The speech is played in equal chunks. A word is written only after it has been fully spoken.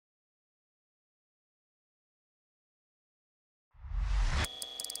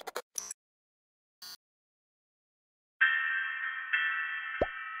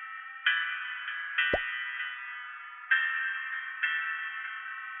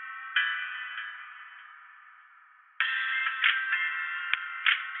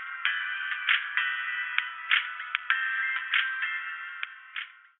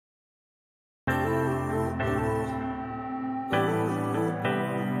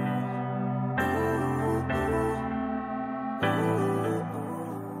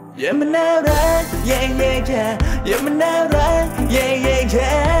อย่ามันน่ารักเย่เย่เย่อย่ามันน่ารักเย่เย่เ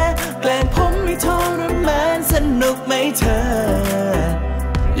ย่แกล้งผมให้ทรมานสนุกไหมเธอ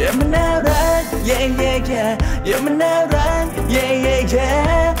อย่ามันน่ารักเย่เย่เย่อย่ามันน่ารักเย่เย่เย่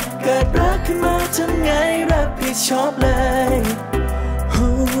เกิดรักขึ้นมาทำไงรับผิดชอบเลย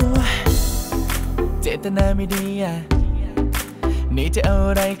เจตนาไม่ดีอ่ะนี่จะเอา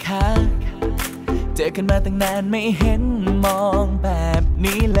อะไรคะเจอกันมาตั้งนานไม่เห็นมองแบบ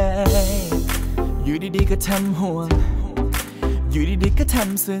นี้เลยอยู่ดีๆก็ทำห่วงอยู่ดีๆก็ท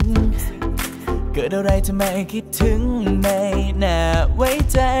ำซึ้งเกิดอะไรทำไมคิดถึงไม่น่าไว้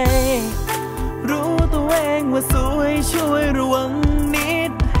ใจรู้ตัวเองว่าสวยช่วยระวังนิ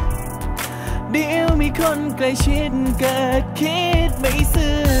ดเดี๋ยวมีคนใกล้ชิดเกิดคิดไม่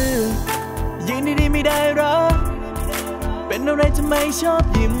ซื่อยืนดีๆไม่ได้หรอเป็นอะไรทำไมชอบ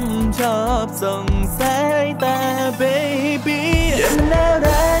ยิ้มชอบส่งสายตา baby อย่ามันน่า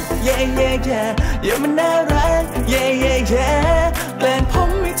รักเย่เย่เย่อย่ามันน่ารักเย่เย่เย่แกล้งผม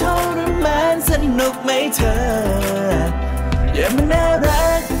ให้ทรมานสนุกไหมเธออย่ามันน่ารั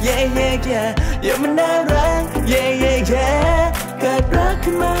กเย่เย่เย่อย่ามันน่ารักเย่เย่เย่เกิดรัก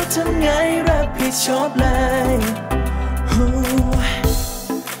ขึ้นมาทำไงรับผิดชอบเลย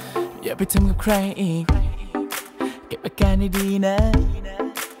อย่าไปทำกับใครอีกเก็บอาการดีๆนะ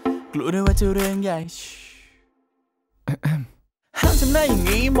กลัวด้วยว่าจะเรื่องใหญ่ห้ามทำหน้าอย่าง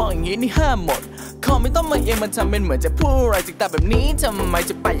นี้มองอย่างนี้นี่ห้ามหมดขอไม่ต้องมาเองมันทำเป็นเหมือนจะพูดอะไรจากตาแบบนี้ทำไม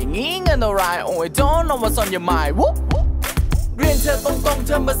จะไปอย่างนี้เงินอะไรโอ้ย don't know what's on your mind วุ๊เรียนเธอตรงๆเธ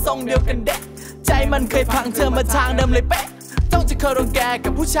อมาทรงเดียวกันแดะใจมันเคยพังเธอมาทางเดิมเลยเป๊ะต้องจะเคยรังแกกั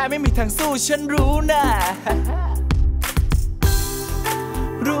บผู้ชายไม่มีทางสู้ฉันรู้นะ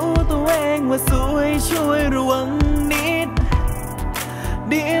รู้ตัวเองว่าสวยช่วยระวังนิด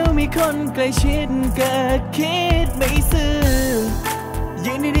เดี๋ยวมีคนใกล้ชิดเกิดคิดไม่ซื่อ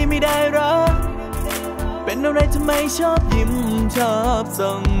ยืนดีๆไม่ได้หรอเป็นอะไรทำไมชอบยิ้มชอบ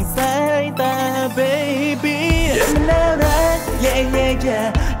ส่งสายตา baby อย่ามันน่ารักเย่เย่เย่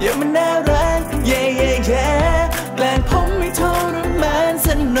อย่ามันน่ารักเย่เย่เย่แกล้งผมให้ทรมานส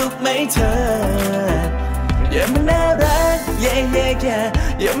นุกไหมเธออย่ามันน่ารักเย่เย่เย่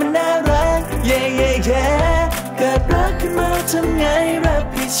อย่ามันน่ารักเย่เย่เย่เกิดรักขึ้นมาทำไงรับ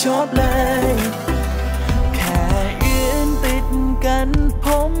ผิดชอบเลยแค่ยืนติดกันผ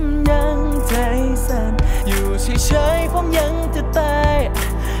มยังใจสั่นอยู่เฉยๆผมยังจะตาย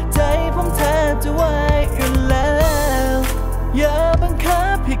ใจผมแทบจะวายอยู่แล้วอย่าบังคั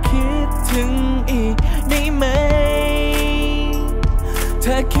บให้คิดถึงอีกได้ไหม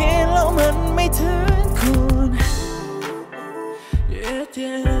ถ้าคิดแล้วมันไม่ถึงคุณ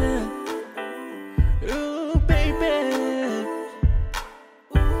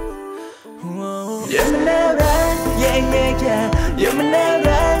อย่ามันน่ารักเย่เย่เย่อย่ามันน่า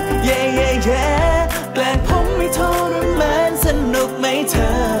รักเย่เย่เย่แกล้งผมให้ทรมานสนุกไหมเธอ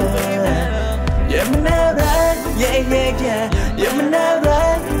อย่ามันน่ารักเย่เย่เย่